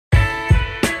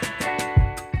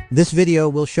This video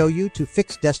will show you to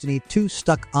fix Destiny 2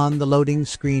 stuck on the loading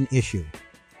screen issue.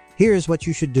 Here's what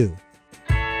you should do.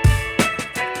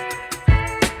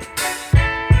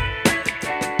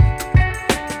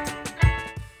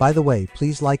 By the way,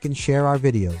 please like and share our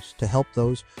videos to help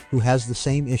those who has the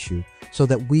same issue so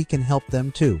that we can help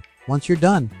them too. Once you're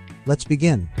done, let's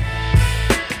begin.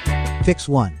 Fix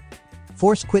 1.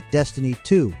 Force quit Destiny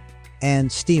 2 and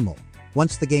Steaml.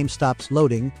 Once the game stops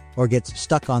loading or gets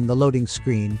stuck on the loading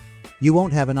screen, you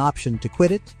won't have an option to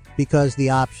quit it because the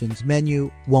options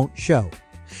menu won't show.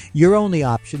 Your only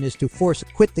option is to force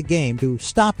quit the game to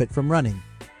stop it from running.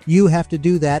 You have to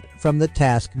do that from the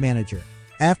task manager.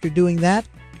 After doing that,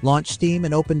 launch Steam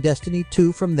and open Destiny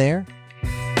 2 from there.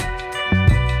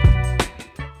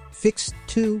 Fix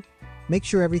 2. Make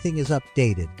sure everything is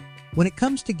updated. When it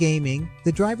comes to gaming,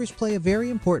 the drivers play a very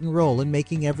important role in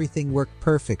making everything work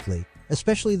perfectly,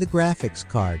 especially the graphics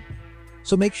card.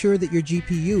 So make sure that your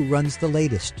GPU runs the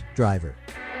latest driver.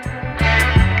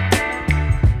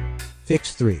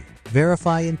 Fix 3.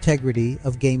 Verify integrity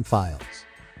of game files.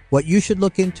 What you should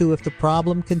look into if the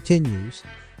problem continues,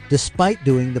 despite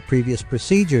doing the previous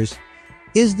procedures,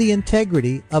 is the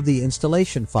integrity of the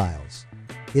installation files.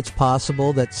 It's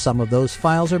possible that some of those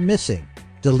files are missing,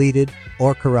 deleted,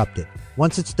 or corrupted.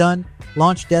 Once it's done,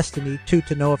 launch Destiny 2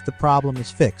 to know if the problem is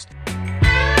fixed.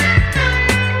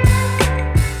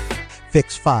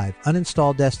 Fix 5.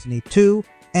 Uninstall Destiny 2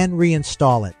 and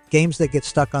reinstall it. Games that get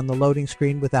stuck on the loading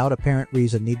screen without apparent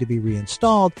reason need to be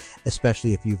reinstalled,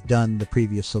 especially if you've done the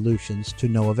previous solutions to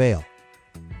no avail.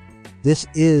 This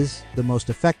is the most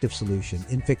effective solution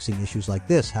in fixing issues like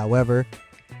this. However,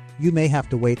 you may have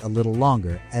to wait a little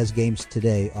longer as games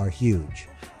today are huge.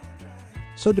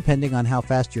 So depending on how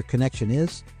fast your connection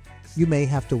is, you may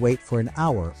have to wait for an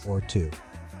hour or two.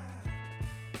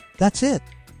 That's it.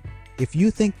 If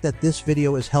you think that this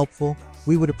video is helpful,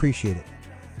 we would appreciate it.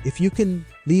 If you can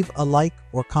leave a like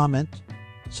or comment,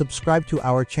 subscribe to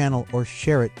our channel, or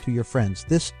share it to your friends.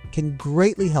 This can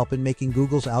greatly help in making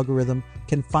Google's algorithm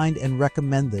can find and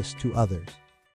recommend this to others.